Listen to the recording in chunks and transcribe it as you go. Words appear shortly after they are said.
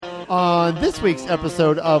On this week's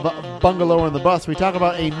episode of Bungalow on the Bus, we talk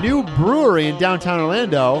about a new brewery in downtown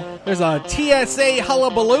Orlando. There's a TSA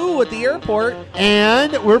hullabaloo at the airport.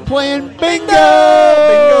 And we're playing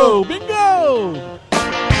Bingo! Bingo! Bingo!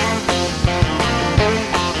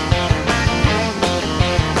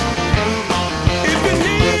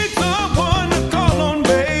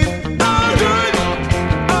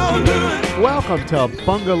 Welcome to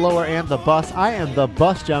Bungalower and the Bus. I am the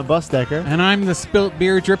Bus, John Busdecker. And I'm the spilt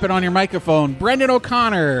beer dripping on your microphone, Brendan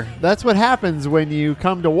O'Connor. That's what happens when you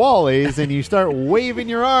come to Wally's and you start waving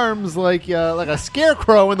your arms like a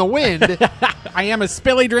scarecrow in the wind. I am a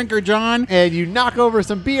spilly drinker, John. And you knock over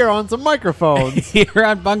some beer on some microphones. Here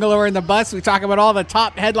on Bungalower and the Bus, we talk about all the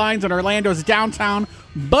top headlines in Orlando's downtown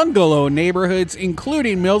bungalow neighborhoods,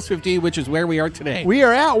 including Mills 50, which is where we are today. We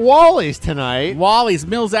are at Wally's tonight. Wally's,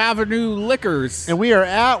 Mills Avenue Liquors. And we are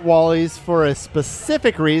at Wally's for a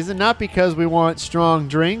specific reason, not because we want strong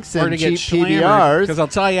drinks and cheap PBRs. Because I'll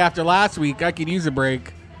tell you, after last week, I could use a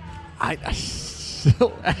break.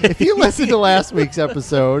 If you listened to last week's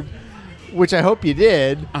episode, which I hope you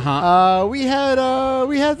did, we had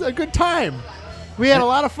a good time. We had a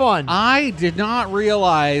lot of fun. I did not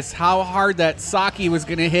realize how hard that sake was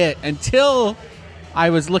going to hit until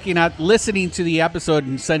I was listening to the episode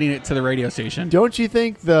and sending it to the radio station. Don't you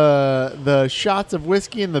think the shots of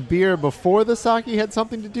whiskey and the beer before the sake had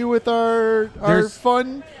something to do with our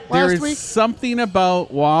fun last week? There's something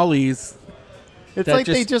about Wally's. It's like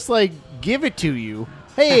they just give it to you.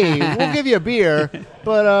 Hey, we'll give you a beer,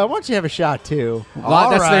 but why don't you have a shot too?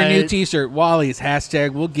 That's their new T-shirt. Wally's,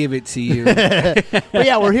 hashtag we'll give it to you. But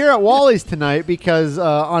yeah, we're here at Wally's tonight because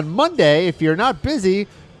on Monday, if you're not busy,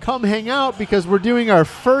 come hang out because we're doing our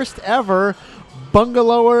first ever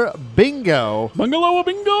Bungalower Bingo. Bungalower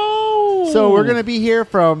Bingo! So we're going to be here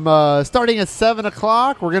from starting at 7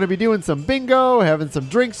 o'clock. We're going to be doing some bingo, having some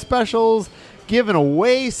drink specials, giving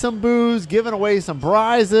away some booze, giving away some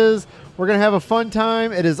prizes. We're going to have a fun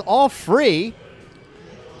time. It is all free.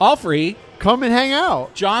 All free. Come and hang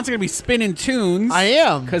out. John's going to be spinning tunes. I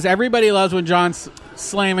am. Because everybody loves when John's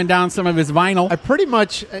slamming down some of his vinyl. I pretty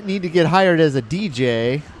much need to get hired as a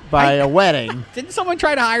DJ by a wedding. Didn't someone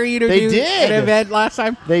try to hire you to They do did. an event last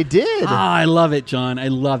time? They did. I love it, John. I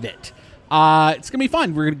love it. It's going to be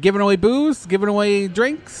fun. We're giving away booze, giving away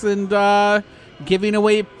drinks, and giving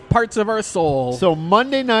away parts of our soul. So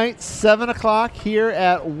Monday night, 7 o'clock here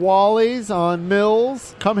at Wally's on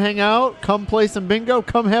Mills. Come hang out. Come play some bingo.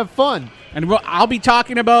 Come have fun. And I'll be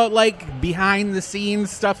talking about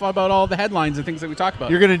behind-the-scenes stuff about all the headlines and things that we talk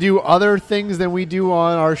about. You're going to do other things than we do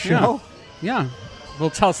on our show? Yeah. We'll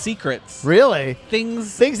tell secrets. Really?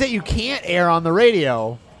 Things that you can't air on the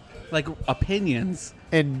radio. Like opinions.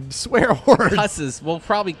 And swear words. Cusses. We'll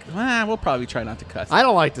probably try not to cuss. I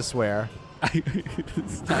don't like to swear.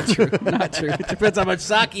 It's not true. Not true. It depends how much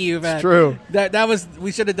sake you've had. It's true. That was.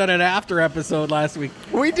 We should have done an after episode last week.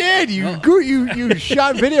 We did. You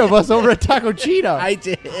shot video of us over at Taco Cheetah. I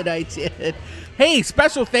did. Hey,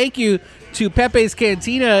 special thank you to Pepe's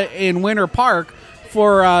Cantina in Winter Park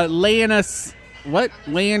for laying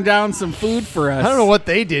down some food for us. I don't know what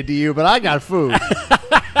they did to you, but I got food.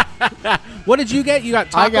 What did you get? You got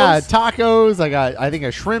tacos? I got tacos. I got, I think,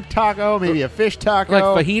 a shrimp taco, maybe a fish taco.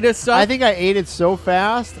 Like fajita stuff? I think I ate it so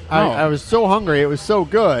fast. I was so hungry. It was so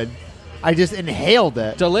good. I just inhaled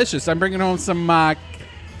it. Delicious. I'm bringing home some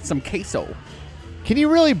queso. Can you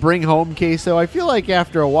really bring home queso? I feel like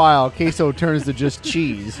after a while, queso turns to just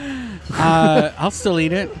cheese. I'll still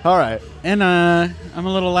eat it. All right. And I'm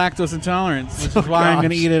a little lactose intolerant, which is why I'm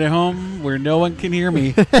going to eat it at home where no one can hear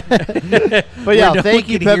me. But yeah, thank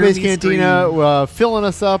you, Pepe's Cantina, filling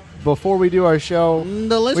us up before we do our show.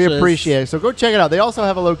 Delicious. We appreciate it. So go check it out. They also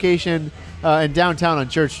have a location in downtown on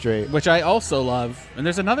Church Street, which I also love. And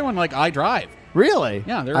there's another one like I Drive. Really?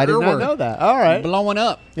 Yeah, I did not know that. All right. Blowing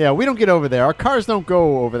up. Yeah, we don't get over there. Our cars don't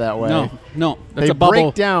go over that way. No. That's they a bubble.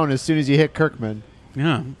 break down as soon as you hit Kirkman.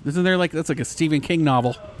 Yeah. Isn't there that's like a Stephen King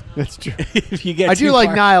novel? That's true. If you get I do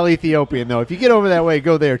like Nile, Ethiopian, though. If you get over that way,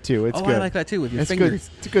 go there, too. It's good. I like that, too, with your it's fingers.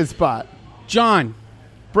 Good. It's a good spot. John.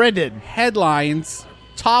 Brendan. Headlines,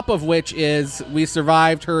 top of which is we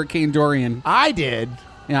survived Hurricane Dorian. I did.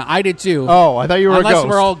 Yeah, I did, too. Oh, I thought you were a ghost. Unless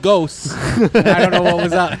we're all ghosts. I don't know what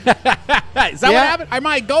was up. Is that what happened? Am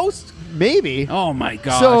I a ghost? Maybe. Oh, my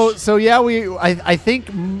gosh. So yeah, I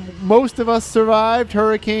think most of us survived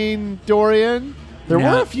Hurricane Dorian. There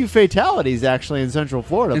were a few fatalities, actually, in Central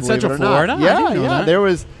Florida. In Central Florida? Yeah. There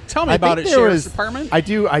was. Tell me about it, Sheriff's Department. I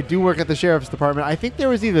do work at the Sheriff's Department. I think there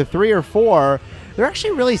was either 3 or 4. They're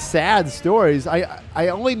actually really sad stories. I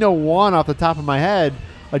only know one off the top of my head.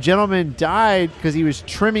 A gentleman died because he was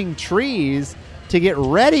trimming trees to get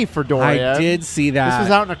ready for Dorian. I did see that. This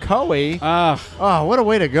was out in Ocoee. Ugh. Oh, what a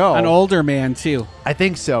way to go. An older man, too. I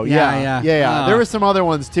think so. Yeah. Yeah. There were some other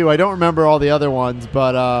ones, too. I don't remember all the other ones,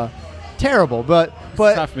 but terrible. But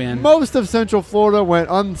tough, man. Most of Central Florida went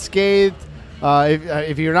unscathed.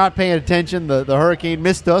 If you're not paying attention, the hurricane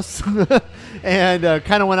missed us and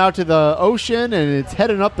kind of went out to the ocean, and it's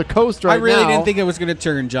heading up the coast right now. I really didn't think it was going to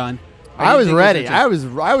turn, John. I was ready. I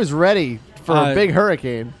was ready for a big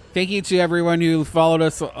hurricane. Thank you to everyone who followed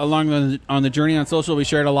us along on the journey on social. We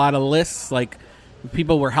shared a lot of lists. Like,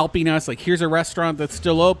 people were helping us. Like, here's a restaurant that's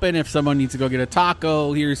still open. If someone needs to go get a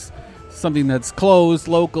taco, here's something that's closed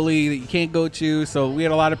locally that you can't go to. So we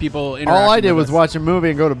had a lot of people interacting. All I did with was us. watch a movie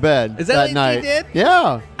and go to bed. Is that what night. you did?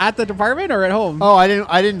 Yeah. At the department or at home? Oh, I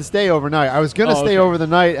didn't stay overnight. I was gonna stay over the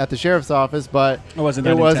night at the sheriff's office, but It wasn't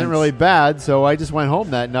wasn't really bad, so I just went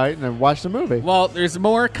home that night and I watched a movie. Well, there's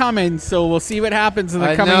more coming, so we'll see what happens in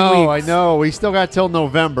the coming weeks. I know. We still got till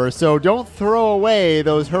November, so don't throw away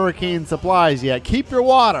those hurricane supplies yet. Keep your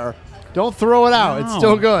water. Don't throw it out. It's No.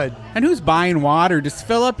 still good. And who's buying water? Just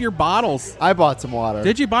fill up your bottles. I bought some water.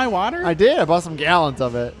 Did you buy water? I did. I bought some gallons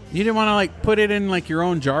of it. You didn't want to like put it in like your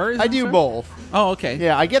own jars? I and do stuff? both. Oh, okay.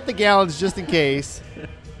 Yeah, I get the gallons just in case.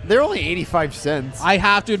 They're only 85 cents. I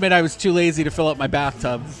have to admit I was too lazy to fill up my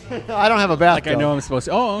bathtub I don't have a bathtub. like I know I'm supposed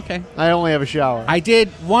to. Oh, okay. I only have a shower. I did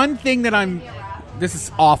one thing that this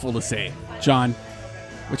is awful to say, John,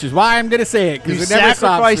 which is why I'm going to say it You because it never stops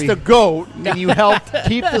sacrificed me. a goat and you helped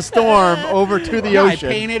keep the storm over to the Yeah, ocean.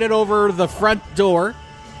 I painted it over the front door,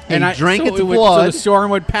 And I drank its so blood. the storm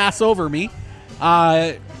would pass over me.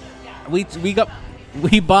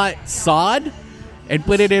 We bought sod and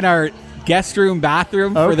put it in our guest room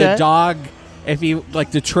bathroom for the Okay. dog if he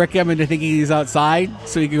like to trick him into thinking he's outside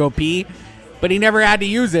so he could go pee. But he never had to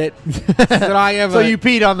use it. So I have So you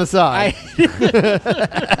peed on the side.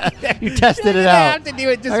 You tested it I out. have to do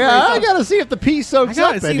it just I gotta see if the pee I soaks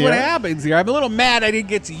gotta up in see what here. happens here. I'm a little mad I didn't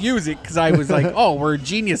get to use it because I was like, oh, we're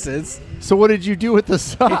geniuses. So what did you do with the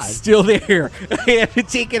side? It's still there. I haven't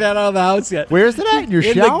taken it out of the house yet. Where's it at? In your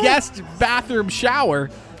in shower? the guest bathroom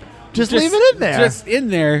shower. Just leave it in there. Just in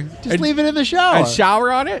there. Just leave it in the shower. A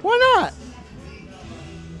shower on it? Why not?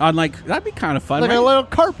 On like that'd be kind of fun. Like right? a little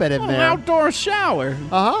carpet in An there. outdoor shower.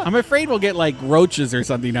 Uh-huh. I'm afraid we'll get like roaches or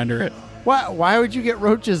something under it Why would you get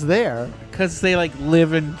roaches there? because they like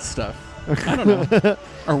live in stuff. I don't know.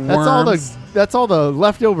 Or worms. That's all the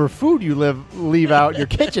leftover food you leave out in your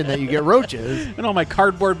kitchen that you get roaches. And all my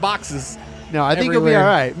cardboard boxes. No, I think you'll be Everywhere. all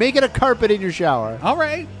right. Make it a carpet in your shower. All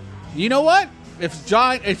right. You know what? If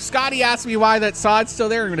Scotty asks me why that sod's still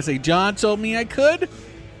there, I'm going to say John told me I could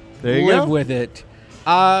There you live go. with it.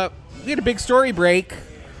 We had a big story break.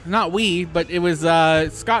 Not we, but it was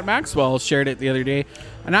Scott Maxwell shared it the other day.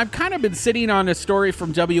 And I've kind of been sitting on a story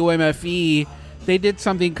from WMFE. They did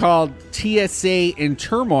something called TSA in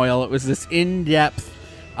Turmoil. It was this in-depth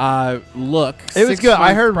look. It was good.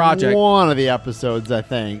 I 6-month heard project. one of the episodes, I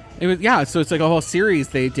think. It was so it's like a whole series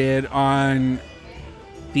they did on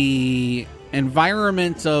the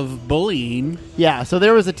environment of bullying. Yeah, so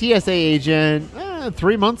there was a TSA agent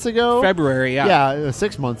 3 months ago. February, yeah. Yeah,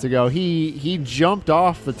 6 months ago. He jumped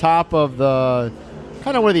off the top of the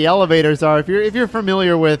kind of where the elevators are. If you're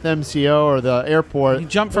familiar with MCO or the airport, He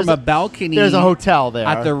jumped from there's a balcony. There's a hotel there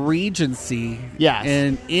at the Regency. Yes.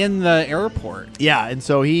 and in the airport. Yeah, and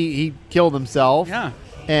so he killed himself. Yeah.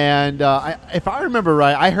 And if I remember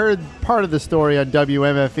right, I heard part of the story on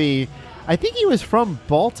WMFE. I think he was from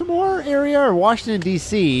Baltimore area or Washington,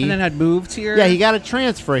 D.C. And then had moved here. Yeah, he got a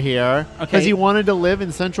transfer here because Okay. he wanted to live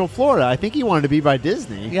in Central Florida. I think he wanted to be by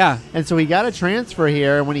Disney. Yeah. And so he got a transfer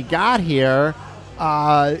here. And when he got here,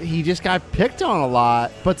 he just got picked on a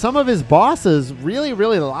lot. But some of his bosses really,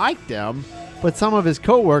 really liked him. But some of his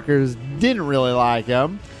coworkers didn't really like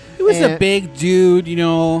him. He was a And- big dude,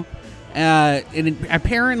 and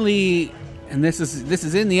apparently, and this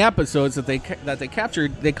is in the episodes that they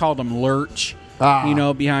captured. They called him Lurch,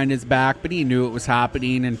 behind his back, but he knew it was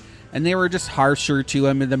happening, and they were just harsher to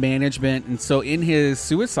him in the management. And so, in his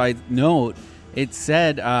suicide note, it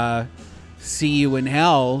said, "See you in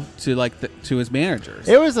hell" to his managers.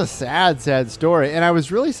 It was a sad story, and I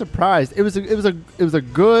was really surprised. It was a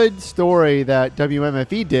good story that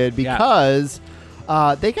WMFE did because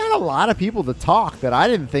they got a lot of people to talk that I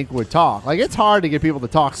didn't think would talk. Like, it's hard to get people to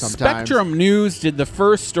talk sometimes. Spectrum News did the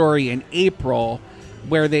first story in April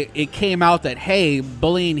where it came out that, hey,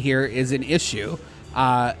 bullying here is an issue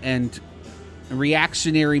and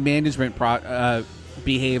reactionary management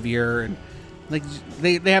behavior. And like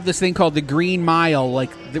they have this thing called the Green Mile,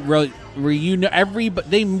 like where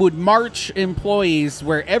they would march employees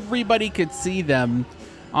where everybody could see them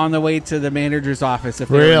on the way to the manager's office if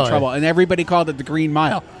they were in trouble. And everybody called it the Green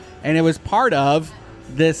Mile. And it was part of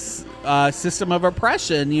this system of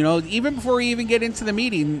oppression. You know, even before you even get into the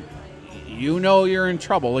meeting, you know you're in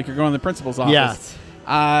trouble, like you're going to the principal's office.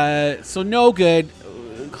 Yes. So no good.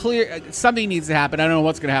 Clear. Something needs to happen. I don't know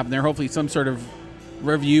what's going to happen there. Hopefully some sort of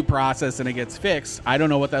review process and it gets fixed. I don't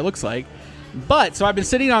know what that looks like. But, so I've been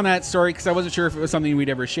sitting on that story because I wasn't sure if it was something we'd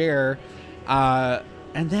ever share.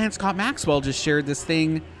 And then Scott Maxwell just shared this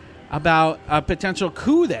thing about a potential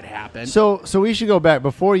coup that happened. So we should go back.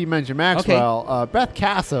 Before you mention Maxwell, okay. Beth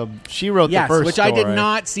Kassab, she wrote the first which story. I did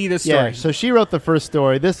not see the story. Yeah, so she wrote the first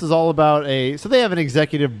story. This is all about so they have an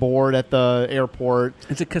executive board at the airport.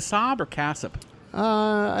 Is it Kassab or Kassab?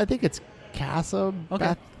 I think it's Kassab. Okay.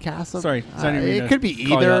 Beth Kassab. Sorry. It could be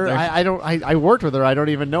either. I worked with her. I don't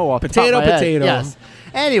even know. Off the top of my head. Yes.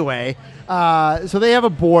 Anyway, so they have a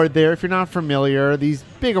board there. If you're not familiar, these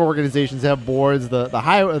big organizations have boards. The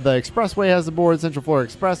Expressway has a board, Central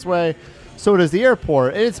Florida Expressway. So does the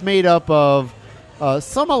airport. And it's made up of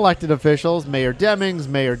some elected officials, Mayor Demings,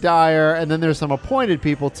 Mayor Dyer, and then there's some appointed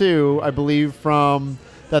people too, I believe, from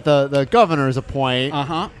that the governors appoint.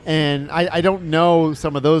 And I don't know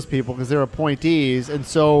some of those people because they're appointees. And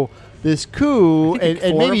so this coup,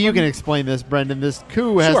 and maybe you can explain this, Brendan, this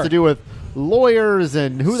coup has to do with lawyers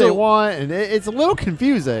and who they want, and it's a little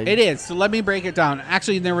confusing. It is. So let me break it down.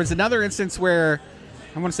 Actually, there was another instance where,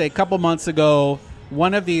 I want to say a couple months ago,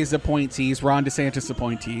 one of these appointees, Ron DeSantis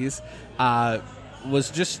appointees, was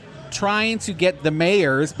just trying to get the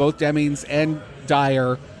mayors, both Demings and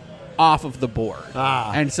Dyer, off of the board.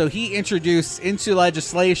 And so he introduced into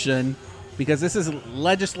legislation, because this is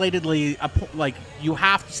legislatively, like, you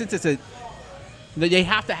have, since it's they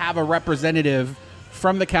have to have a representative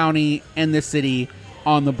from the county and the city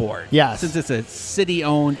on the board. Yes. Since it's a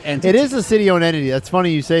city-owned entity. It is a city-owned entity. That's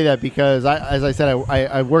funny you say that because, as I said,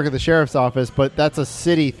 I work at the sheriff's office, but that's a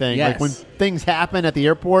city thing. Yes. Like when things happen at the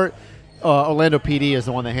airport, Orlando PD is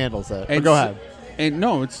the one that handles it. But go ahead. And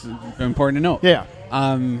no, it's important to note. Yeah.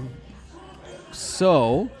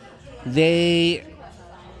 So they...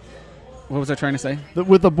 What was I trying to say?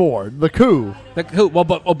 With the board, the coup. The coup. Well,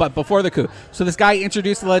 but before the coup. So this guy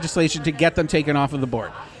introduced the legislation to get them taken off of the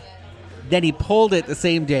board. Then he pulled it the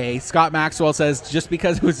same day. Scott Maxwell says just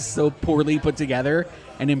because it was so poorly put together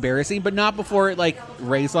and embarrassing, but not before it like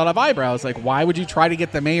raised a lot of eyebrows. Like, why would you try to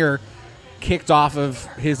get the mayor kicked off of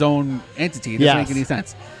his own entity? It doesn't make any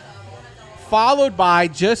sense. Followed by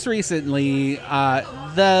just recently,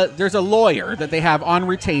 there's a lawyer that they have on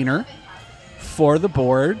retainer for the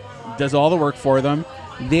board. Does all the work for them.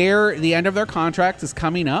 The end of their contract is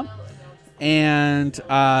coming up, and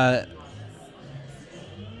so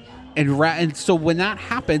when that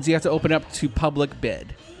happens, you have to open up to public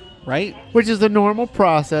bid, right? Which is the normal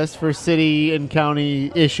process for city and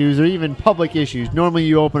county issues, or even public issues. Normally,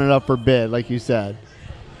 you open it up for bid, like you said.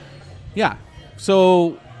 Yeah.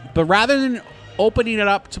 So, but rather than opening it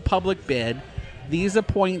up to public bid, these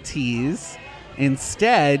appointees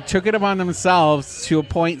instead took it upon themselves to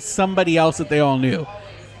appoint somebody else that they all knew.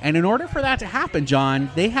 And in order for that to happen, John,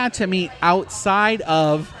 they had to meet outside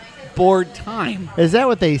of board time. Is that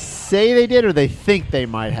what they say they did, or they think they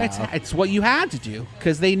might have? It's what you had to do,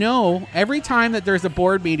 because they know every time that there's a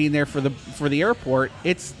board meeting there for the airport,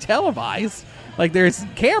 it's televised. Like, there's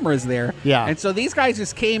cameras there. Yeah. And so these guys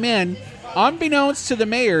just came in, unbeknownst to the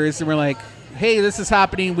mayors, and were like, hey, this is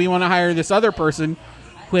happening. We want to hire this other person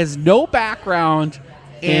who has no background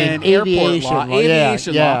in airport law,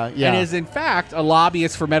 aviation law, and is in fact a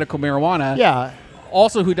lobbyist for medical marijuana. Yeah.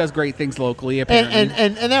 Also, who does great things locally, apparently.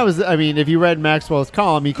 And that was, I mean, if you read Maxwell's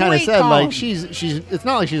column, he kind of said like she's. It's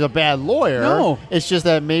not like she's a bad lawyer. No, it's just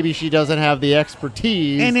that maybe she doesn't have the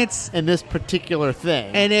expertise in this particular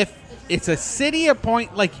thing. And if it's a city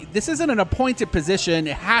appoint, like, this isn't an appointed position,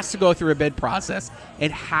 it has to go through a bid process.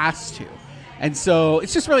 It has to. And so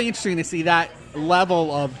it's just really interesting to see that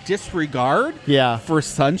level of disregard for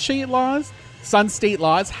sun state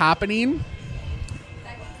laws happening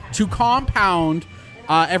to compound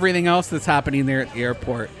everything else that's happening there at the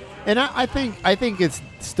airport. And I think it's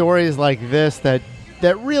stories like this that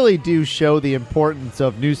really do show the importance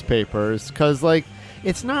of newspapers, because like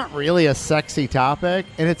it's not really a sexy topic,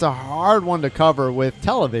 and it's a hard one to cover with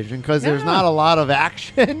television because there's not a lot of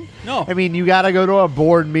action. No, I mean, you got to go to a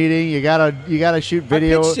board meeting, you gotta shoot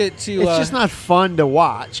video. It's just not fun to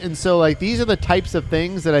watch, and so like these are the types of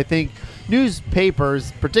things that I think newspapers,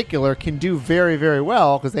 in particular, can do very, very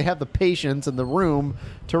well because they have the patience and the room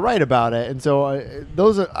to write about it. And so I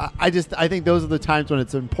think those are the times when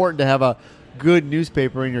it's important to have a good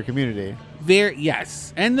newspaper in your community.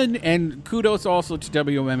 Yes, and kudos also to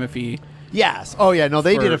WMFE Yes. Oh, yeah. No,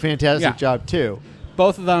 they did a For- fantastic yeah. job, too.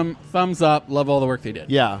 Both of them, thumbs up. Love all the work they did.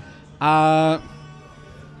 Yeah. And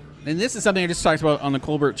this is something I just talked about on the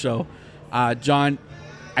Colbert Show. John,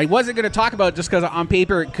 I wasn't going to talk about it just because on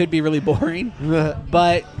paper it could be really boring.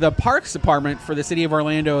 But the Parks Department for the city of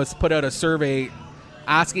Orlando has put out a survey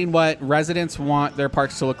asking what residents want their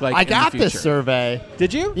parks to look like I in the got future. this survey.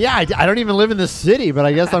 Did you? Yeah, I don't even live in the city, but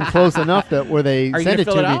I guess I'm close enough that where they Are you send gonna it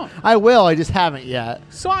to fill me. it out? I will. I just haven't yet.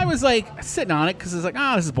 So I was like sitting on it because it's like,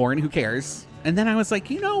 oh, this is boring. Who cares? And then I was like,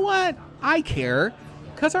 you know what? I care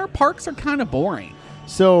because our parks are kind of boring.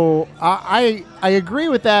 So I agree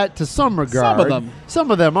with that to some regard. Some of them.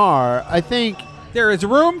 Some of them are. I think There is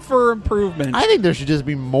room for improvement, there should just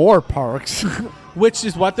be more parks. which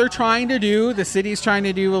is what they're trying to do. The city's trying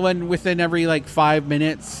to do within every like 5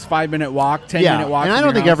 minutes, 5-minute walk, 10-minute walk. and I from don't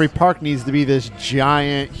your think house. every park needs to be this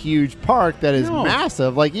giant, huge park that is No.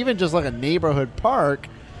 massive. Like even just like a neighborhood park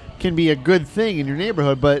can be a good thing in your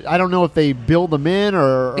neighborhood, but I don't know if they build them in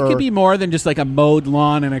or It could be more than just like a mowed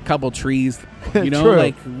lawn and a couple trees. You know, True.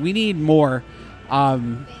 like we need more.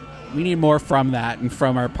 We need more from that and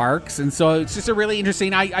from our parks. And so it's just a really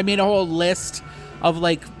interesting. I made a whole list of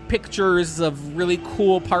like pictures of really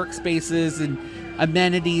cool park spaces and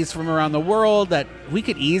amenities from around the world that we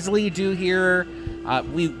could easily do here.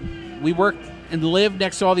 We work and live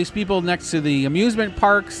next to all these people next to the amusement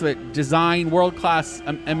parks that design world-class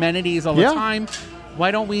amenities all the Yeah. time. Why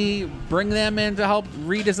don't we bring them in to help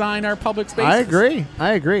redesign our public spaces?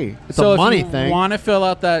 I agree. It's So a money if you thing. want to fill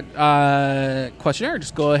out that questionnaire,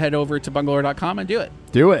 just go ahead over to bungalow.com and do it.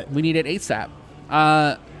 Do it. We need it ASAP.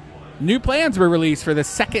 New plans were released for the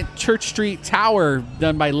second Church Street Tower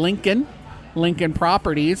done by Lincoln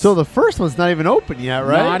Properties. So the first one's not even open yet,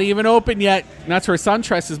 right? Not even open yet. That's where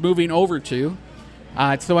SunTrust is moving over to.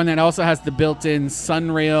 It's the one that also has the built-in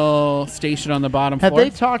Sunrail station on the bottom Have floor. they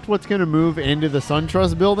talked what's going to move into the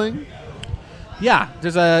SunTrust building? Yeah,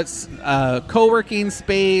 there's a co-working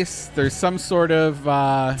space. There's some sort of...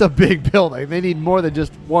 It's a big building. They need more than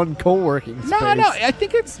just one co-working space. No, I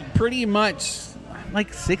think it's pretty much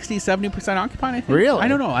like 60-70% occupied, I think. Really? I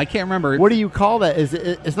don't know. I can't remember. What do you call that?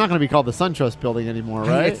 It's not going to be called the SunTrust building anymore,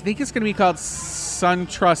 I right? think it's going to be called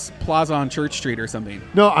SunTrust Plaza on Church Street or something.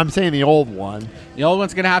 No, I'm saying the old one. The old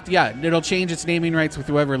one's going to have to, it'll change its naming rights with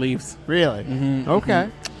whoever leaves. Really? Okay.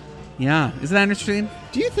 Yeah. Isn't that interesting?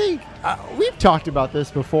 Do you think we've talked about this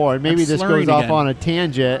before, and maybe I'm this goes slurring off again. on a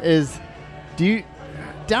tangent?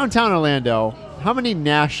 Downtown Orlando? How many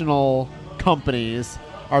national companies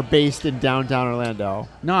are based in downtown Orlando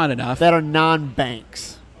Not enough. that are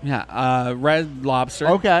non-banks? Yeah. Red Lobster.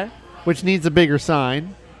 Okay, which needs a bigger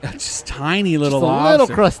sign. Just tiny little Just a lobster. little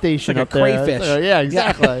crustacean It's up like a there. crayfish. Yeah,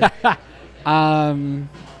 exactly.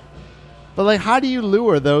 But like, how do you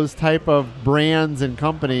lure those type of brands and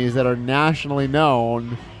companies that are nationally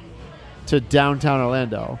known to downtown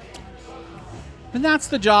Orlando? And that's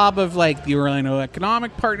the job of like the Orlando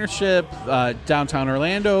Economic Partnership, Downtown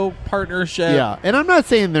Orlando Partnership. Yeah, and I'm not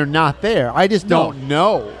saying they're not there. I just No. don't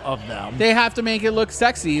know of them. They have to make it look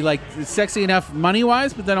sexy, like sexy enough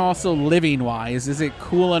money-wise, but then also living-wise. Is it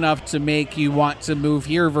cool enough to make you want to move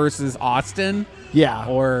here versus Austin Yeah.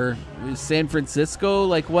 or San Francisco?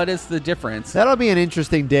 Like, what is the difference? That'll be an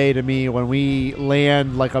interesting day to me when we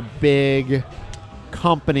land like a big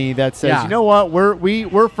company that says, Yeah. you know what,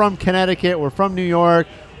 we're from Connecticut, we're from New York,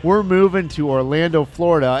 we're moving to Orlando,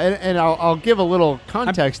 Florida. And I'll give a little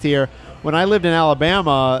context here. When I lived in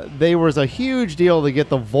Alabama, there was a huge deal to get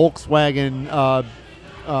the Volkswagen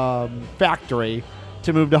factory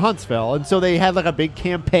to move to Huntsville, and so they had like a big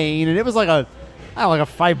campaign, and it was like a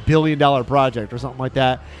 $5 billion project or something like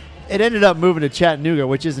that. It ended up moving to Chattanooga,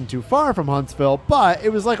 which isn't too far from Huntsville, but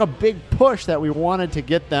it was like a big push that we wanted to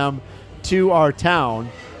get them to our town.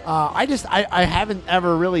 I haven't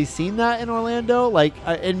ever really seen that in Orlando. Like,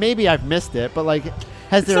 and maybe I've missed it, but like,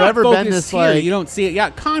 has It's there not ever been focused this here. like? You don't see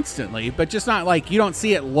it, constantly, but just not like you don't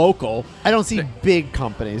see it local. I don't see big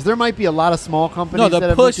companies. There might be a lot of small companies. No, that the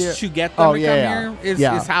have push moved here. to get them Oh, to yeah, come here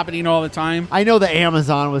yeah. is happening all the time. I know the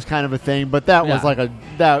Amazon was kind of a thing, but that was Yeah.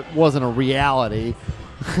 that wasn't a reality.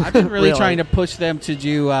 I've been really Really. trying to push them to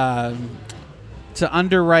do to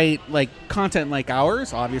underwrite like content like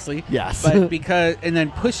ours, obviously. Yes. But and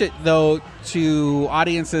then push it though to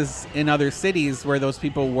audiences in other cities where those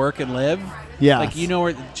people work and live. Yes.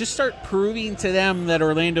 Like just start proving to them that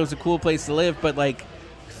Orlando's a cool place to live, but like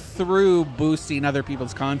through boosting other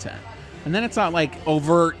people's content. And then it's not like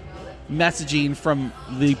overt messaging from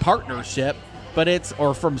the partnership, but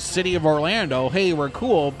or from City of Orlando, hey, we're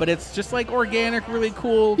cool, but it's just like organic, really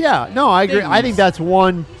cool. Yeah, no, I agree. I things. think that's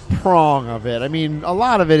one prong of it. I mean, a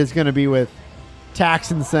lot of it is going to be with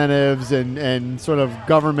tax incentives and sort of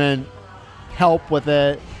government help with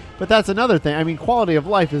it. But that's another thing. I mean, quality of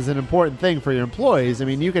life is an important thing for your employees. I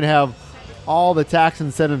mean, you can have all the tax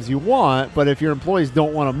incentives you want, but if your employees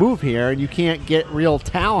don't want to move here and you can't get real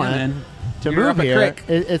talent to move here,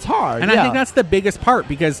 it's hard. And I think that's the biggest part,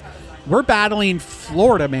 because we're battling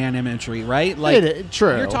Florida man imagery, right? Like,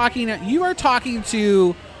 true. You are talking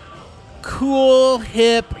to cool,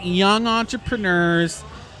 hip, young entrepreneurs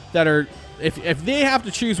that are, if they have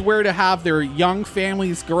to choose where to have their young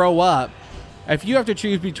families grow up, if you have to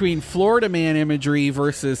choose between Florida man imagery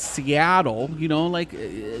versus Seattle,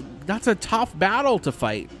 that's a tough battle to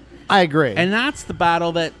fight. I agree. And that's the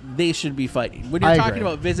battle that they should be fighting. When you're talking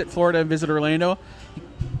about Visit Florida and Visit Orlando,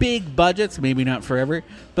 big budgets, maybe not forever,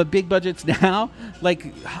 but big budgets now.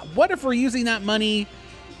 Like, what if we're using that money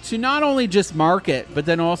to not only just market, but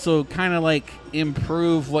then also kind of like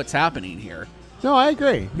improve what's happening here? No, I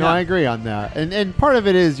agree. I agree on that. And part of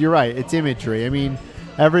it is, you're right, it's imagery. I mean,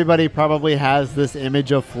 everybody probably has this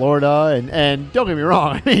image of Florida, and don't get me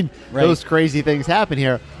wrong, I mean, those crazy things happen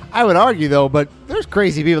here. I would argue, though, but there's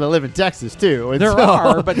crazy people that live in Texas, too. And there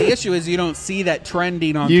are, but the issue is you don't see that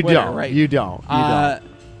trending on Twitter, right? You don't.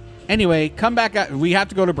 Anyway, come back. We have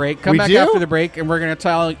to go to break. Come back after the break, and we're going to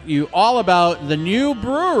tell you all about the new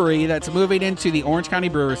brewery that's moving into the Orange County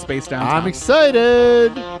Brewer Space downtown. I'm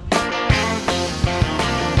excited.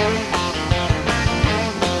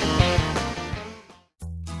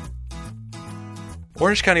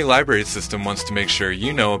 Orange County Library System wants to make sure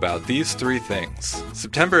you know about these 3 things.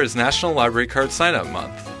 September is National Library Card Sign-Up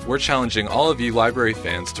Month. We're challenging all of you library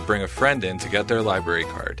fans to bring a friend in to get their library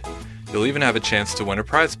card. You'll even have a chance to win a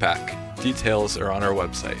prize pack. Details are on our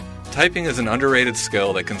website. Typing is an underrated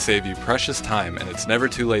skill that can save you precious time, and it's never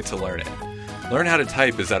too late to learn it. Learn How to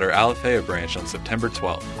Type is at our Alafaya branch on September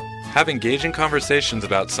 12th. Have engaging conversations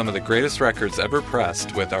about some of the greatest records ever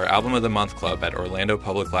pressed with our Album of the Month Club at Orlando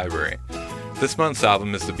Public Library. This month's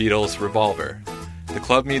album is the Beatles' Revolver. The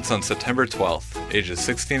club meets on September 12th. Ages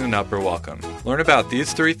 16 and up are welcome. Learn about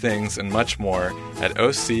these 3 things and much more at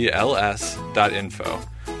ocls.info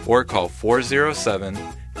or call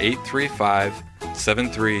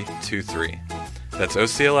 407-835-7323. That's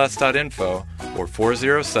ocls.info or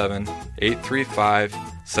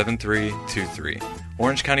 407-835-7323.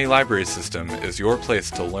 Orange County Library System is your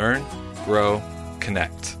place to learn, grow,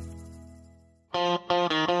 connect.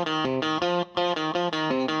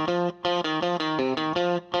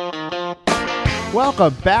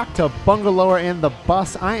 Welcome back to Bungalower and the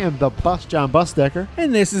Bus. I am the Bus, John Busdecker.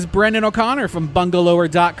 And this is Brendan O'Connor from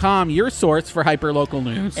Bungalower.com, your source for hyperlocal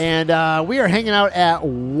news. And we are hanging out at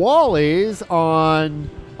Wally's on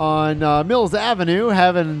Mills Avenue,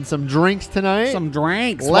 having some drinks tonight. Some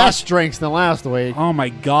drinks. Less drinks than last week. Oh, my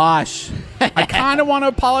gosh. I kind of want to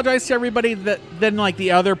apologize to everybody that then, like,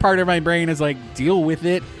 the other part of my brain is like, deal with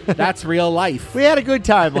it. That's real life. We had a good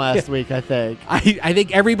time last week, I think. I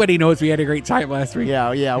think everybody knows we had a great time last week.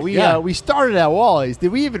 Yeah. We started at Wally's.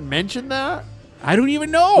 Did we even mention that? I don't even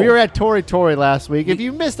know. We were at Tori Tori last week. If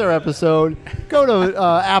you missed our episode, go to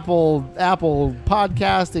Apple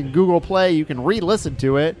Podcast and Google Play. You can re-listen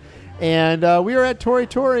to it. And we were at Tori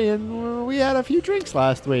Tori, and we had a few drinks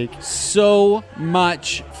last week. So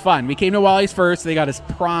much fun. We came to Wally's first. They got us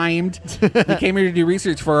primed. We came here to do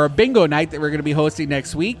research for our bingo night that we're going to be hosting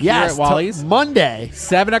next week here at Wally's. Monday.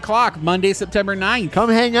 7 o'clock, Monday, September 9th. Come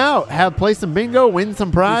hang out. Play some bingo, win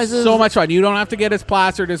some prizes. So much fun. You don't have to get as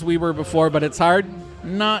plastered as we were before, but it's hard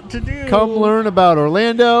not to do. Come learn about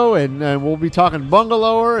Orlando, and we'll be talking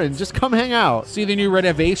Bungalower, and just come hang out. See the new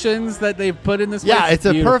renovations that they've put in this place? Yeah, it's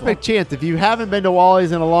a perfect chance. If you haven't been to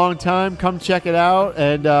Wally's in a long time, come check it out,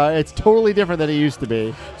 and it's totally different than it used to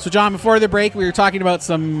be. So, John, before the break, we were talking about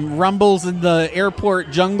some rumbles in the airport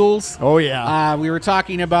jungles. Oh, yeah. We were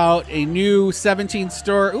talking about a new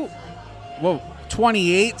 17-story...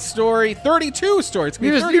 28-story, 32 stories.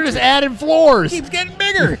 You're just adding floors. Keeps getting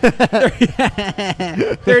bigger.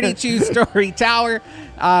 32-story tower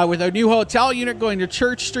with a new hotel unit going to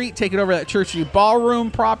Church Street, taking over that Church Street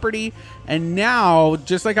ballroom property. And now,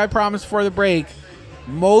 just like I promised before the break,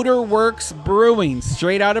 Motorworks Brewing,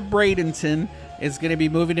 straight out of Bradenton, is going to be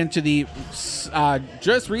moving into the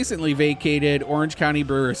just recently vacated Orange County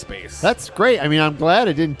Brewer Space. That's great. I mean, I'm glad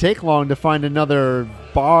it didn't take long to find another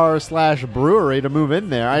bar/brewery to move in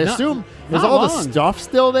there. I assume is all the stuff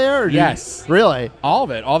still there? Yes. Really? All of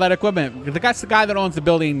it. All that equipment. The guy that owns the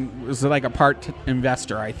building was like a part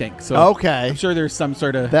investor, I think. So okay. I'm sure there's some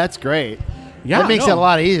sort of... That's great. Yeah, that makes no. it a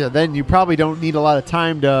lot easier. Then you probably don't need a lot of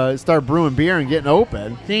time to start brewing beer and getting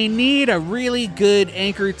open. They need a really good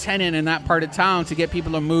anchor tenant in that part of town to get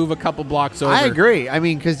people to move a couple blocks over. I agree. I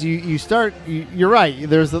mean, because you're right.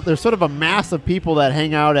 There's sort of a mass of people that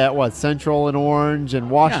hang out at Central and Orange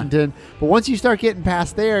and Washington. Yeah. But once you start getting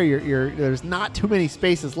past there, there's not too many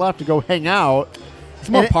spaces left to go hang out.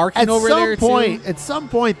 There's more parking over there too. At some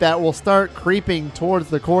point, that will start creeping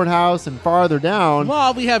towards the courthouse and farther down.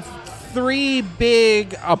 Well, we have 3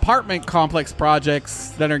 big apartment complex projects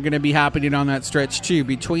that are going to be happening on that stretch too,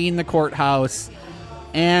 between the courthouse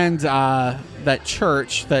and that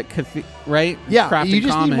church, right? Yeah, Crafton you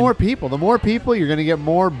just Common. need more people. The more people, you're going to get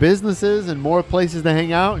more businesses and more places to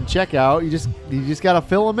hang out and check out. You just got to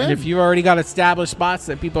fill them in. And if you've already got established spots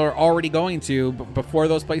that people are already going to before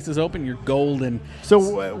those places open, you're golden.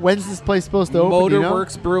 So when's this place supposed to open?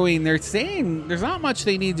 Motorworks Brewing. They're saying there's not much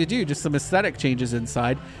they need to do, just some aesthetic changes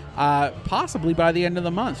inside. Possibly by the end of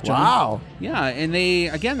the month, John. Wow. Yeah, and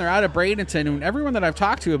they're out of Bradenton, and everyone that I've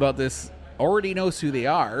talked to about this already knows who they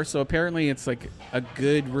are. So apparently, it's like a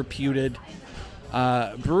good, reputed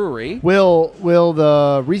brewery. Will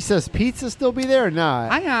the Recess Pizza still be there or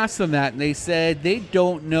not? I asked them that, and they said they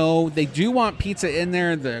don't know. They do want pizza in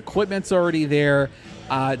there. The equipment's already there.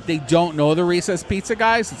 They don't know the Recess Pizza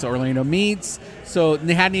guys. It's Orlando Meats. So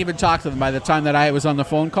they hadn't even talked to them by the time that I was on the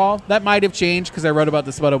phone call. That might have changed because I wrote about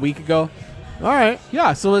this about a week ago. All right.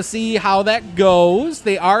 Yeah, so let's see how that goes.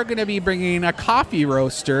 They are going to be bringing a coffee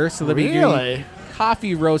roaster. So they'll be doing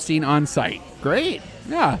coffee roasting on site. Great.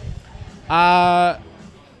 Yeah. I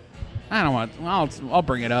don't want. I'll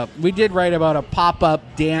bring it up. We did write about a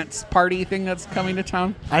pop-up dance party thing that's coming to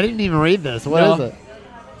town. I didn't even read this. What is it?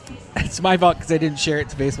 It's my fault because I didn't share it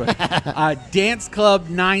to Facebook. Dance Club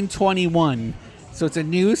 921. So it's a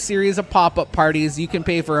new series of pop-up parties. You can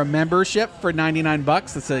pay for a membership for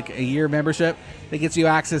 $99. It's like a year membership that gets you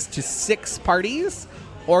access to 6 parties,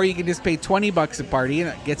 or you can just pay $20 a party and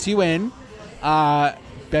that gets you in.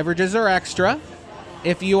 Beverages are extra.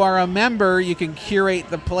 If you are a member, you can curate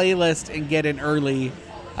the playlist and get in early.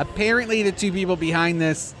 Apparently, the 2 people behind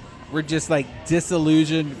this were just like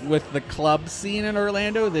disillusioned with the club scene in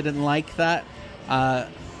Orlando. They didn't like that,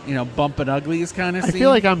 bumping uglies kind of scene. I feel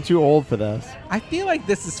like I'm too old for this. I feel like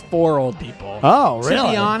this is for old people. Oh, really?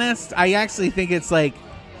 To be honest, I actually think it's like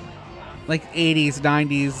 80s,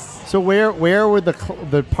 90s. So where would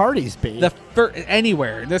the parties be?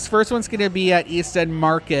 Anywhere. This first one's going to be at East End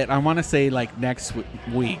Market. I want to say like next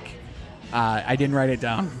week. I didn't write it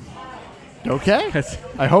down. Okay.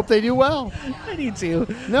 I hope they do well. I need to.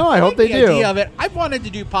 No, I hope they do. The idea of it. I've wanted to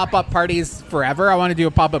do pop-up parties forever. I want to do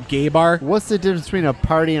a pop-up gay bar. What's the difference between a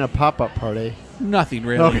party and a pop-up party? Nothing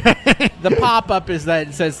really. Okay. The pop-up is that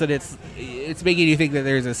it says that it's making you think that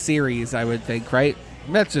there's a series, I would think, right?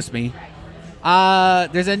 That's just me.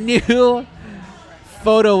 There's a new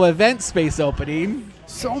photo event space opening.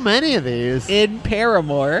 So many of these. In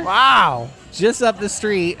Paramore. Wow. Just up the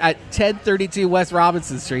street at 1032 West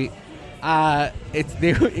Robinson Street.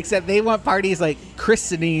 Except they want parties like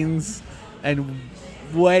christenings and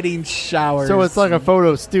wedding showers. So it's like a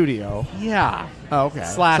photo studio. Yeah. Oh, okay.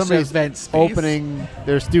 / event space. Opening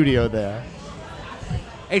their studio there.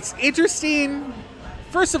 It's interesting.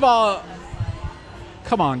 First of all,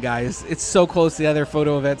 come on, guys. It's so close to the other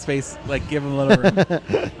photo event space. Like, give them a little room.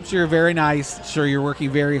 I'm sure you're very nice. I'm sure you're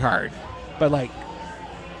working very hard. But, like,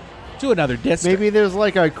 do another district. Maybe there's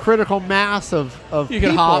like a critical mass of you people.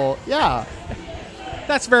 Can hop. Yeah.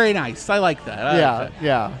 That's very nice. I like that.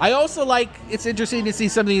 Yeah. I also it's interesting to see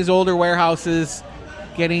some of these older warehouses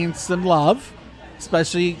getting some love,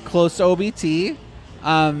 especially close to OBT,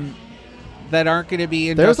 that aren't going to be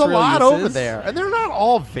industrial There's a lot uses. over there. And they're not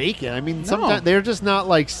all vacant. I mean, sometimes they're just not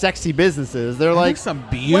like sexy businesses. They're like some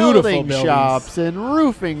beautiful welding buildings. shops and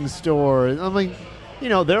roofing stores. I mean,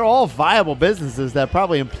 they're all viable businesses that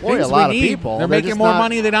probably employ a lot of people. They're making more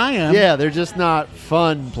money than I am. Yeah, they're just not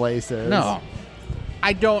fun places. No.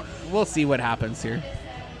 We'll see what happens here.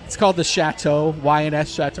 It's called the Chateau,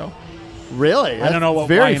 YNS Chateau. Really? I don't know what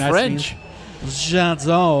very YNS French. means.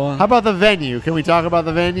 Chateau. How about the venue? Can we talk about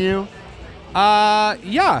the venue?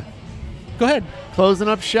 Yeah. Go ahead. Closing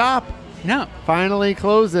up shop. No. Finally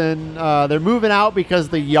closing. They're moving out because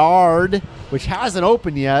the yard, which hasn't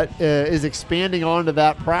opened yet, is expanding onto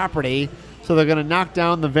that property. So they're going to knock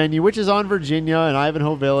down the venue, which is on Virginia and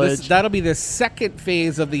Ivanhoe Village. That'll be the second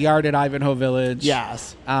phase of the yard at Ivanhoe Village.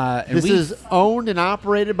 Yes. And this is owned and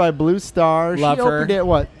operated by Blue Star. Love she opened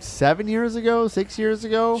her. it, 7 years ago, 6 years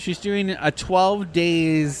ago? She's doing a 12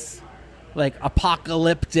 days like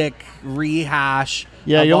apocalyptic rehash.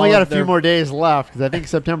 Yeah, of you only all got a of few their- more days left because I think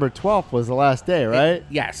September 12th was the last day, right?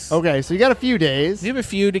 Yes. Okay, so you got a few days. We have a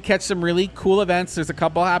few to catch some really cool events. There's a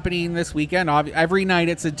couple happening this weekend. Every night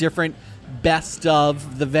it's a different best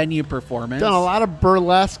of the venue performance. Done a lot of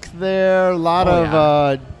burlesque there, a lot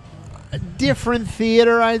of different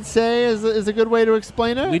theater, I'd say, is a good way to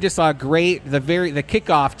explain it. We just saw the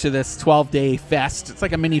kickoff to this 12-day fest. It's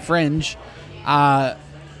like a mini Fringe.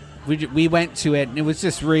 We went to it, and it was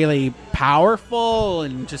just really powerful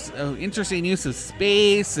and just interesting use of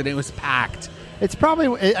space, and it was packed. It's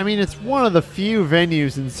probably, I mean, it's one of the few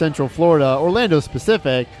venues in Central Florida, Orlando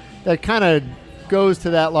specific, that kind of goes to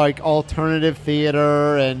that like alternative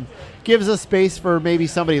theater and gives a space for maybe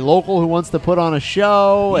somebody local who wants to put on a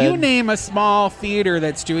show. You and name a small theater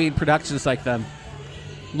that's doing productions like them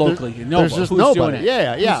locally. there's just Who's nobody. doing it?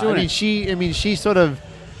 Yeah. Who's doing I mean, she sort of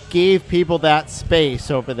gave people that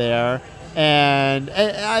space over there. And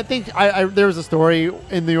I think there was a story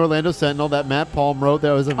in the Orlando Sentinel that Matt Palm wrote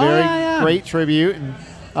that was a very great tribute. And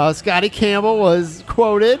Scotty Campbell was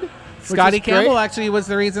quoted. Scotty Campbell actually was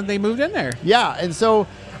the reason they moved in there. Yeah, and so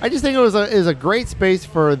I just think it was a great space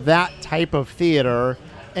for that type of theater,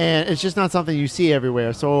 and it's just not something you see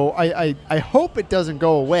everywhere. So I hope it doesn't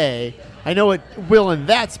go away. I know it will in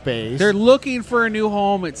that space. They're looking for a new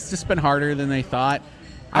home. It's just been harder than they thought.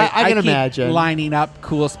 I can keep imagine lining up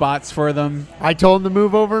cool spots for them. I told them to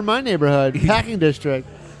move over in my neighborhood, Packing District.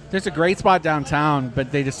 There's a great spot downtown,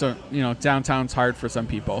 but they just don't. Downtown's hard for some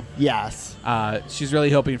people. Yes. She's really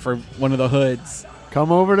hoping for one of the hoods.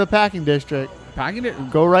 Come over to Packing District. Packing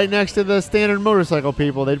it. Go right next to the Standard Motorcycle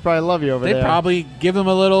people. They'd probably love you over there. They'd probably give them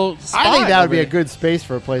a little spot. I think that would be over a good space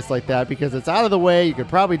for a place like that because it's out of the way. You could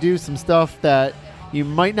probably do some stuff that you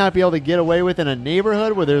might not be able to get away with in a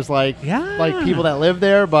neighborhood where there's like people that live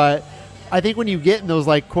there. But I think when you get in those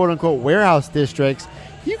like quote unquote warehouse districts,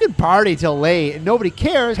 you can party till late and nobody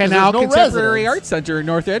cares. Canal there's no Contemporary residents. Arts Center in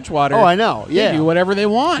North Edgewater. Oh, I know. Yeah, They do whatever they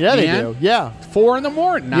want. Yeah, they man. do. Yeah. 4 a.m. Nah,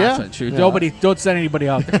 Yeah. that's not true. Yeah. Don't send anybody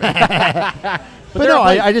out there. But no,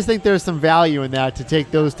 I just think there's some value in that to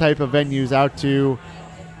take those type of venues out to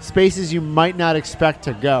spaces you might not expect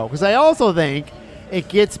to go. Because I also think it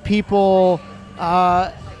gets people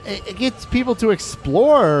to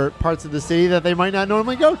explore parts of the city that they might not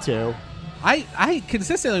normally go to. I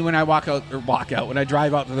consistently when I when I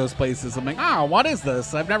drive out to those places, I'm like, what is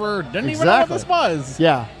this? Didn't even know what this was.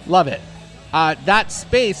 Yeah. Love it. That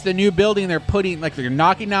space, the new building they're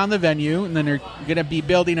knocking down the venue, and then they're going to be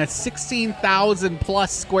building a 16,000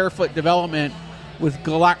 plus square foot development with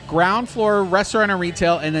ground floor restaurant and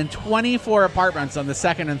retail, and then 24 apartments on the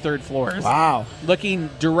second and third floors. Wow. Looking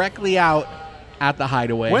directly out at the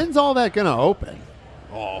Hideaway. When's all that going to open?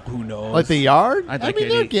 Oh, who knows? Like the yard? I'd I like mean, it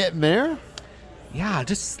they're eight. getting there. Yeah,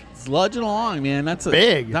 just sludging along, man. That's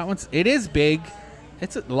big. It is big.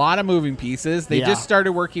 It's a lot of moving pieces. They just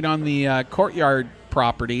started working on the courtyard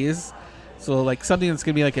properties. So like something that's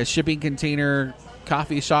going to be like a shipping container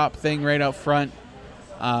coffee shop thing right out front.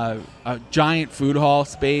 A giant food hall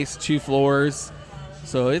space, 2 floors.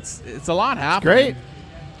 So it's a lot happening. Great.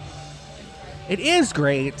 It is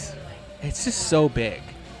great. It's just so big.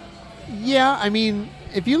 Yeah, I mean,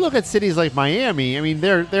 if you look at cities like Miami, I mean,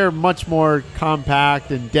 they're much more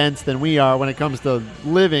compact and dense than we are when it comes to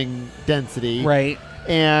living density. Right.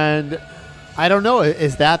 And I don't know,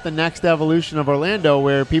 is that the next evolution of Orlando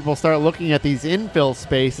where people start looking at these infill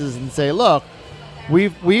spaces and say, look,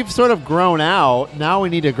 we've sort of grown out, now we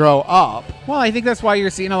need to grow up. Well, I think that's why you're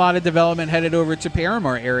seeing a lot of development headed over to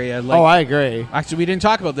Paramore area. Like, I agree. Actually, we didn't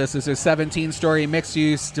talk about this. There's a 17-story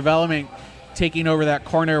mixed-use development taking over that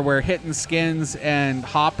corner where Hittin' Skins and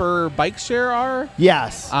Hopper Bike Share are.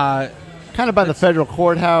 Yes. Kind of by the federal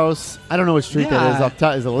courthouse. I don't know which street that is up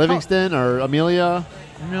top. Is it Livingston or Amelia?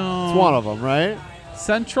 No. It's one of them, right?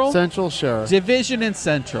 Central? Central, sure. Division and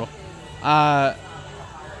Central.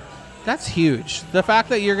 That's huge. The fact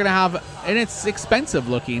that you're going to have... And it's expensive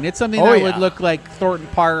looking. It's something that would look like Thornton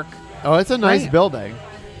Park. Oh, it's a nice building.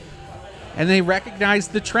 And they recognize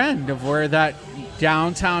the trend of where that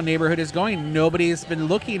downtown neighborhood is going. Nobody's been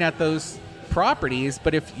looking at those properties,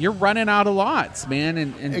 but if you're running out of lots, man,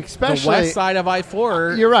 and especially the west side of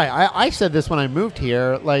I-4... You're right. I said this when I moved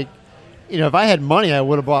here. Like, if I had money, I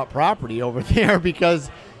would have bought property over there because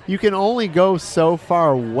you can only go so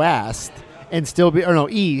far west and still be,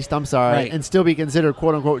 east, I'm sorry, right, and still be considered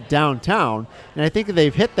quote-unquote downtown. And I think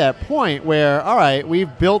they've hit that point where, all right,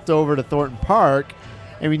 we've built over to Thornton Park.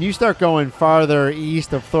 I mean, you start going farther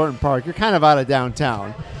east of Thornton Park, you're kind of out of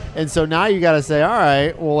downtown. And so now you got to say, all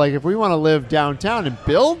right, well, like if we want to live downtown and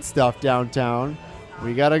build stuff downtown,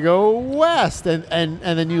 we got to go west. And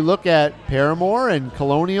then you look at Paramore and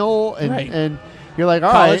Colonial and you're like,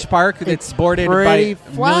 all College right, Park, it's bordered by pretty $1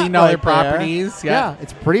 flat million right properties. there. Yeah.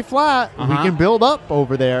 It's pretty flat. We Uh-huh. can build up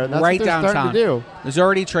over there. And that's right what they're downtown. starting to do. There's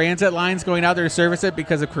already transit lines going out there to service it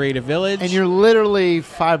because of Creative Village. And you're literally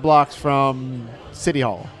 5 blocks from City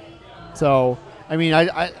Hall. So, I mean,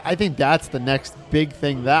 I think that's the next big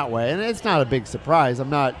thing that way. And it's not a big surprise. I'm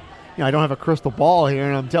not, I don't have a crystal ball here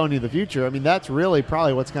and I'm telling you the future. I mean, that's really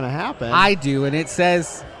probably what's going to happen. I do, and it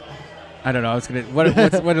says, I don't know. I was gonna. What did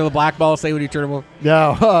the black ball say when you turn them?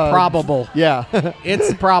 No. Probable. Yeah.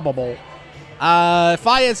 It's probable.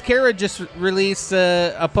 Fayez Kara just released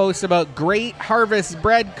a post about Great Harvest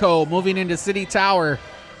Bread Co. moving into City Tower.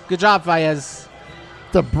 Good job, Fayez.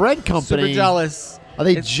 The bread company. Super jealous. Are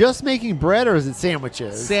they It's just making bread or is it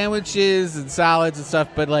sandwiches? sandwiches and salads and stuff,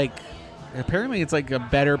 but like apparently it's like a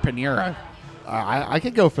better Panera I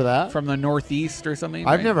could go for that. from the Northeast or something.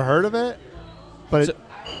 I've right? never heard of it, but So-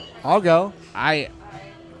 I'll go. I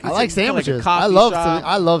I like it's like a sandwiches. coffee shop.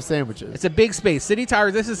 I love sandwiches. It's a big space. City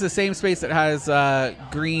Tower, this is the same space that has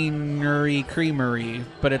Greenery Creamery,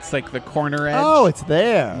 but it's like the corner edge. Oh, it's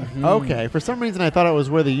there. Mm-hmm. Okay. For some reason, I thought it was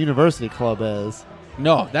where the University Club is.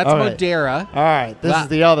 No, that's All right. Modera. All right. This is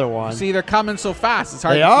the other one. See, they're coming so fast. It's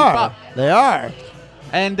hard they to keep are. up. They are.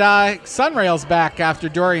 And Sunrail's back after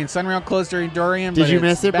Dorian. Sunrail closed during Dorian, Did but you it's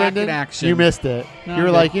miss it, back Brendan? in action. You missed it. No, you were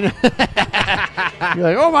I like, you're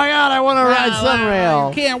like, oh my God, I want to ride I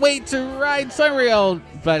Sunrail. can't wait to ride Sunrail,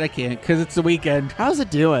 but I can't because it's the weekend. How's it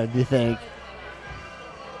doing, do you think?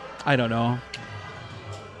 I don't know.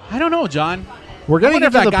 I don't know, John. We're I going wonder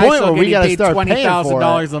to if get to that the guy's point still where we got to getting start paid paying for it.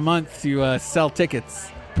 $20,000 a month to sell tickets.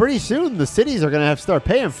 Pretty soon, the cities are going to have to start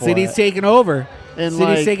paying for City's it. taking over. In City's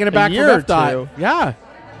like taking it a back year from or FDOT. Yeah.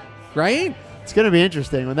 Right? It's going to be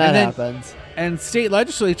interesting when that And then- happens. And state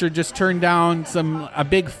legislature just turned down a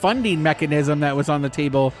big funding mechanism that was on the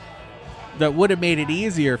table that would have made it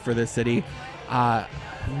easier for the city.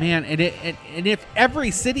 Man, and if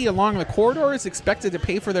every city along the corridor is expected to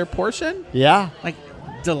pay for their portion, Yeah. like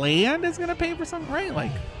DeLand is going to pay for something, right?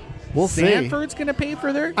 Like We'll see. Sanford's going to pay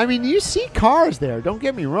for their. I mean, you see cars there. Don't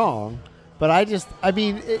get me wrong, but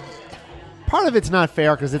part of it's not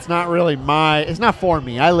fair because it's not really it's not for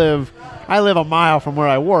me. I live a mile from where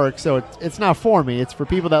I work, so it's not for me. It's for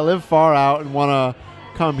people that live far out and want to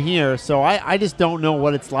come here. So I just don't know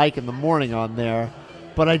what it's like in the morning on there,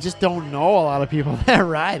 but I just don't know a lot of people that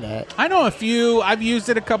ride it. I know a few. I've used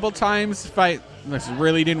it a couple times. If I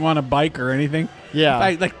really didn't want to bike or anything,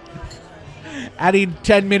 Yeah. Adding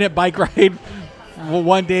 10-minute bike ride. Well,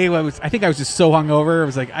 one day I think I was just so hungover. I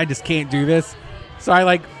was like, I just can't do this. So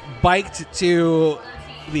I biked to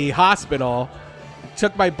the hospital,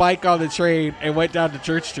 took my bike on the train, and went down to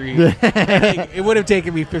Church Street. It would have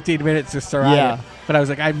taken me 15 minutes just to ride Yeah. it. But I was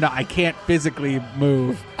like, I can't physically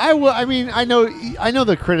move. I will. I mean, I know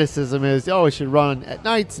the criticism is, it should run at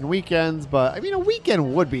nights and weekends, but I mean, a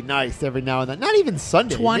weekend would be nice every now and then. Not even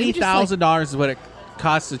Sunday. Maybe just, $20,000 is what it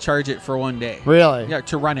costs to charge it for one day. Really? Yeah,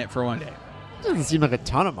 to run it for one day. Doesn't seem like a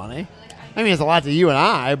ton of money. I mean, it's a lot to you and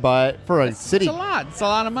I, but for a city, It's a lot. It's a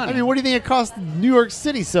lot of money. I mean, what do you think it costs New York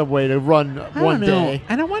City subway to run I one don't know. day?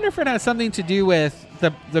 And I wonder if it has something to do with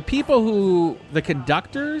the people the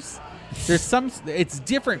conductors. It's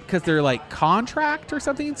different because they're like contract or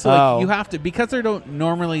something. So you have to, because they're not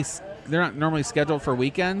normally scheduled for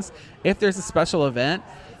weekends. If there's a special event,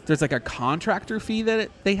 there's like a contractor fee that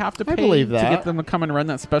they have to pay believe to that. get them to come and run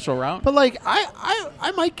that special route. But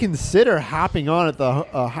I might consider hopping on at the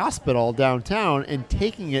hospital downtown and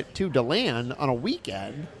taking it to DeLand on a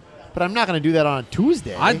weekend. But I'm not going to do that on a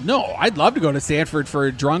Tuesday. I'd love to go to Sanford for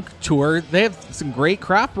a drunk tour. They have some great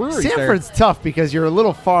craft breweries there. Sanford's tough because you're a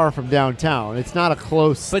little far from downtown. It's not a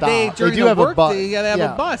close stop. But during do the have work a bus. day, they have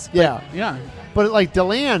a bus. But, Yeah. yeah. But like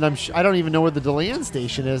DeLand, I don't even know where the DeLand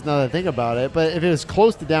station is now that I think about it. But if it was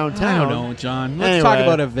close to downtown, I don't know, John. Let's talk Anyway.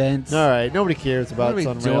 about events. All right, nobody cares about What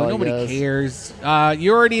are we Sunrail. doing? I Nobody guess. cares.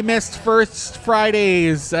 You already missed First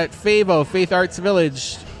Fridays at FAVO, Faith Arts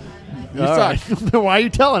Village. You All suck. right. Why are you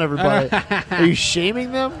telling everybody? Are you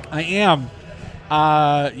shaming them? I am.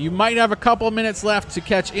 You might have a couple minutes left to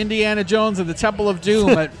catch Indiana Jones and the Temple of Doom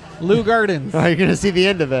at Lou Gardens. Are you going to see the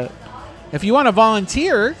end of it? If you want to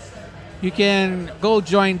volunteer, you can go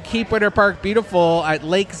join Keep Winter Park Beautiful at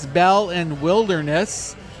Lakes Bell and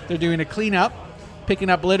Wilderness. They're doing a cleanup, picking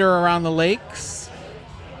up litter around the lakes.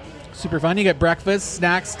 Super fun. You get breakfast,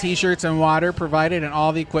 snacks, T-shirts, and water provided, and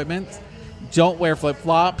all the equipment. Don't wear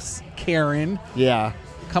flip-flops, Karen. Yeah.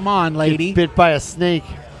 Come on, lady. Get bit by a snake.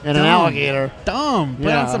 and an alligator. Dumb. Put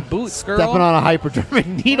on some boots, girl. Stepping on a hypodermic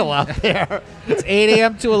needle out there. It's 8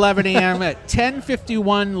 a.m. to 11 a.m. at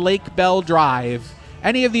 1051 Lake Bell Drive.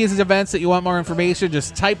 Any of these events that you want more information,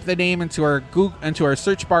 just type the name into our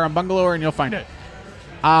search bar on Bungalower, and you'll find it.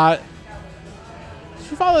 Did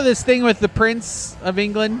you follow this thing with the Prince of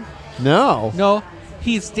England? No.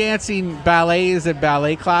 He's dancing ballet. Is in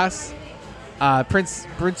ballet class.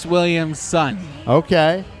 Prince William's son.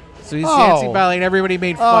 Okay. So he's dancing ballet, and everybody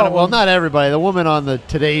made fun of him. Well, not everybody. The woman on the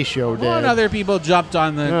Today Show did. Well, and other people jumped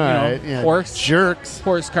on the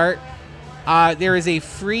horse cart. There is a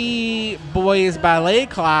free boys ballet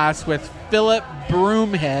class with Philip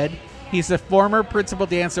Broomhead. He's the former principal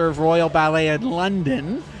dancer of Royal Ballet in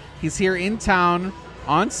London. He's here in town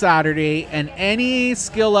on Saturday, and any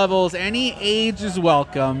skill levels, any age is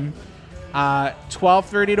welcome.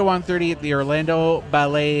 12:30 to 1:30 at the Orlando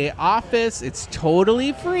Ballet office. It's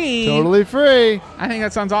totally free. Totally free. I think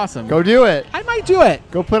that sounds awesome. Go do it. I might do it.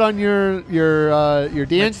 Go put on your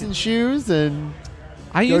dancing shoes and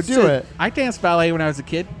go do it. I danced ballet when I was a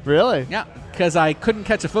kid. Really? Yeah, because I couldn't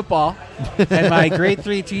catch a football, and my grade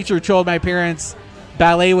 3 teacher told my parents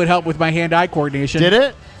ballet would help with my hand-eye coordination. Did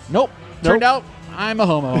it? Nope. Turned out I'm a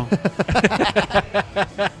homo.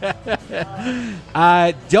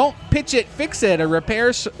 Don't pitch it, fix it. A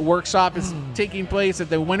repair workshop is taking place at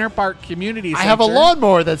the Winter Park Community Center. I have a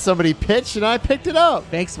lawnmower that somebody pitched, and I picked it up.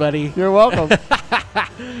 Thanks, buddy. You're welcome.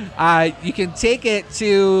 You can take it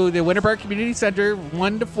to the Winter Park Community Center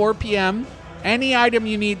 1 to 4 p.m. Any item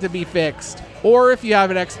you need to be fixed. Or if you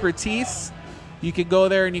have an expertise, you can go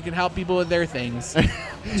there and you can help people with their things.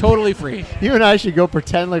 Totally free. You and I should go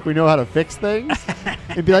pretend like we know how to fix things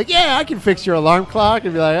and be like, yeah, I can fix your alarm clock.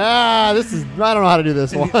 And be like, I don't know how to do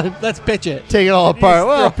this one. Let's pitch it. Take it all apart.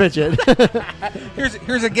 Well, I'll pitch it.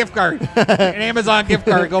 Here's a gift card. An Amazon gift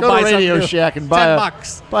card. Go to buy Radio something. Shack and buy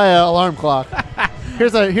 $10. Buy an alarm clock.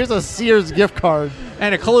 Here's a Sears gift card.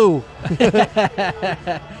 And a clue.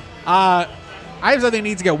 I have something that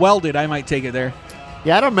needs to get welded. I might take it there.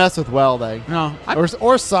 Yeah, I don't mess with welding. No.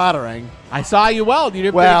 Or soldering. I saw you weld. You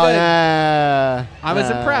did pretty good. I was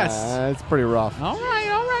impressed. It's pretty rough. All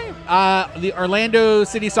right. The Orlando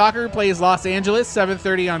City Soccer plays Los Angeles,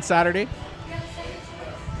 7:30 on Saturday.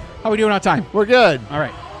 How are we doing on time? We're good. All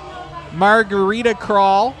right. Margarita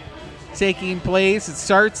Crawl taking place. It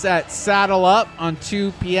starts at Saddle Up on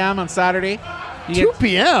 2 p.m. on Saturday. 2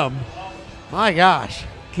 p.m.? My gosh.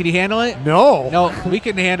 Can you handle it? No, we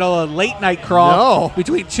can handle a late night crawl No.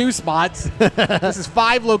 between 2 spots. This is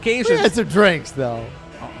 5 locations. We had some drinks, though.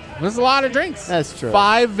 There's a lot of drinks. That's true.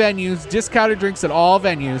 5 venues, discounted drinks at all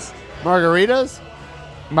venues. Margaritas?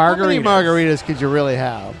 How many margaritas could you really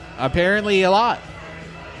have? Apparently a lot.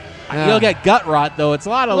 Yeah. You'll get gut rot, though. It's a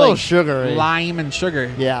lot of little sugary. lime and sugar.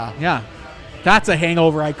 Yeah. That's a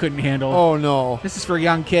hangover I couldn't handle. Oh, no. This is for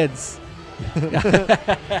young kids.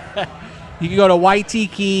 You can go to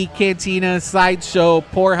Waitiki, Cantina, Sideshow,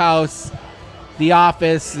 Poorhouse, The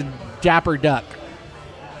Office, and Dapper Duck.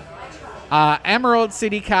 Emerald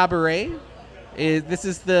City Cabaret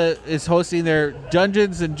is hosting their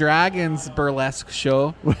Dungeons and Dragons burlesque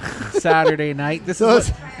show Saturday night. I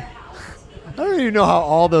don't even know how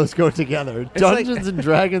all those go together. Dungeons and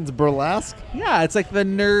Dragons burlesque? Yeah, it's like the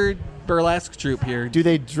nerd burlesque troupe here. Do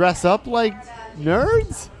they dress up like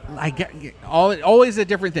nerds? I get always a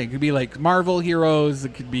different thing. It could be like Marvel heroes.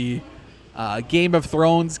 It could be Game of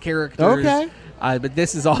Thrones characters. Okay. But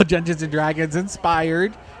this is all Dungeons and Dragons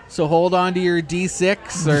inspired. So hold on to your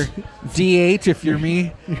D6 or D8 if you're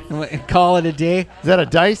me, and call it a day. Is that a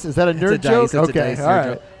dice? Is that a nerd joke? Okay,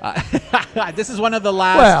 all right. This is one of the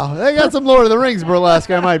last. Well, they got some Lord of the Rings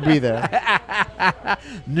burlesque. I might be there.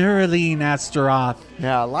 Neuraline Astaroth.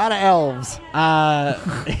 Yeah, a lot of elves.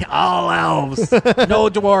 All elves. No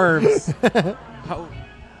dwarves.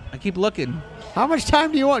 I keep looking. How much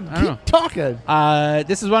time do you want? Keep talking.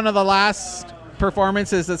 This is one of the last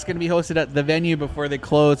performances that's going to be hosted at the venue before they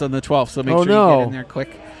close on the 12th, so make sure you get in there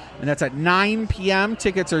quick. And that's at 9 p.m.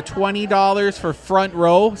 Tickets are $20 for front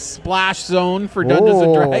row, splash zone for Dungeons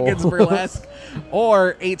and Dragons burlesque,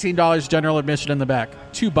 or $18 general admission in the back.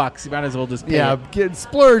 $2. You might as well just pay it.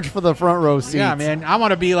 Splurge for the front row seats. Yeah, man. I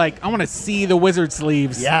want to see the wizard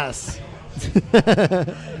sleeves. Yes. I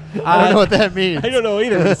don't know what that means. I don't know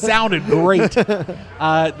either. It sounded great.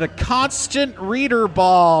 The Constant Reader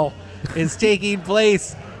Ball is taking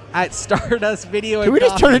place at Stardust Video. Can we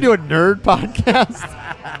just turn into a nerd podcast?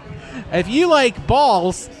 If you like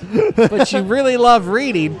balls, but you really love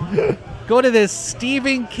reading, go to this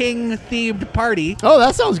Stephen King themed party. Oh,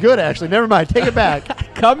 that sounds good, actually. Never mind. Take it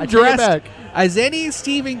back. Come dressed As any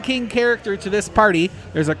Stephen King character to this party,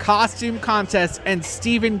 there's a costume contest and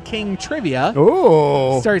Stephen King trivia.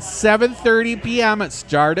 Ooh. Starts 7:30 p.m. at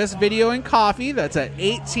Stardust Video and Coffee. That's at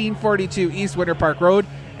 1842 East Winter Park Road,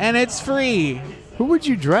 and it's free. Who would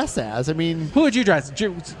you dress as? I mean, Who would you dress?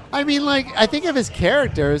 I mean, like, I think of his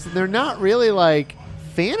characters, and they're not really like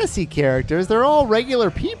fantasy characters. They're all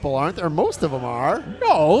regular people, aren't there? Most of them are.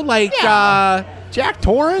 No, like Jack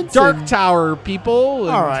Torrance, Dark and- Tower people.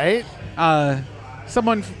 All right.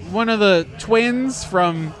 One of the twins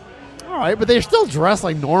from All right, but they're still dressed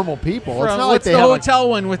like normal people. It's not like what's they the have hotel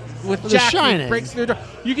one with The Jack who Shining. breaks through a door.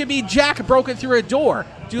 You could be Jack broken through a door.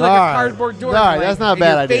 Do like All a right. cardboard door. All right, like, that's not a and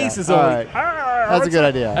bad your idea. Face is All always, right. That's a good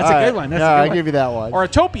idea. That's All a right. good one. That's yeah, a good I'll one. give you that one. Or a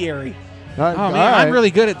topiary. All right. Oh man, All right. I'm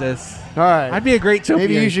really good at this. All right. I'd be a great topiary.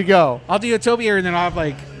 Maybe you should go. I'll do a topiary, and then I'll have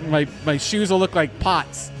like my shoes will look like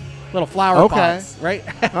pots, little flower pots, right?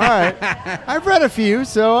 All right. I've read a few,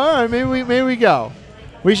 so all right, maybe we go.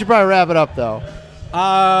 We should probably wrap it up though.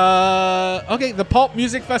 Okay, the Pulp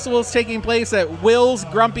Music Festival is taking place at Will's,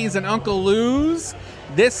 Grumpy's, and Uncle Lou's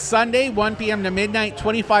this Sunday, 1 p.m. to midnight,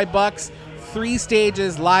 $25. 3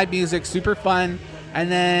 stages, live music, super fun.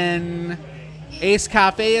 And then Ace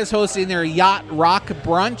Cafe is hosting their Yacht Rock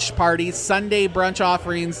Brunch Party, Sunday brunch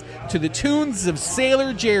offerings to the tunes of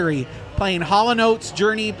Sailor Jerry, playing Hall & Oates,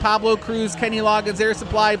 Journey, Pablo Cruz, Kenny Loggins, Air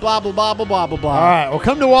Supply, blah, blah, blah, blah, blah, blah, blah. All right. Well,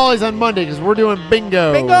 come to Wally's on Monday because we're doing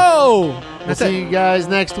bingo. Bingo! We'll That's see it. you guys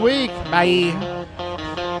next week. Bye.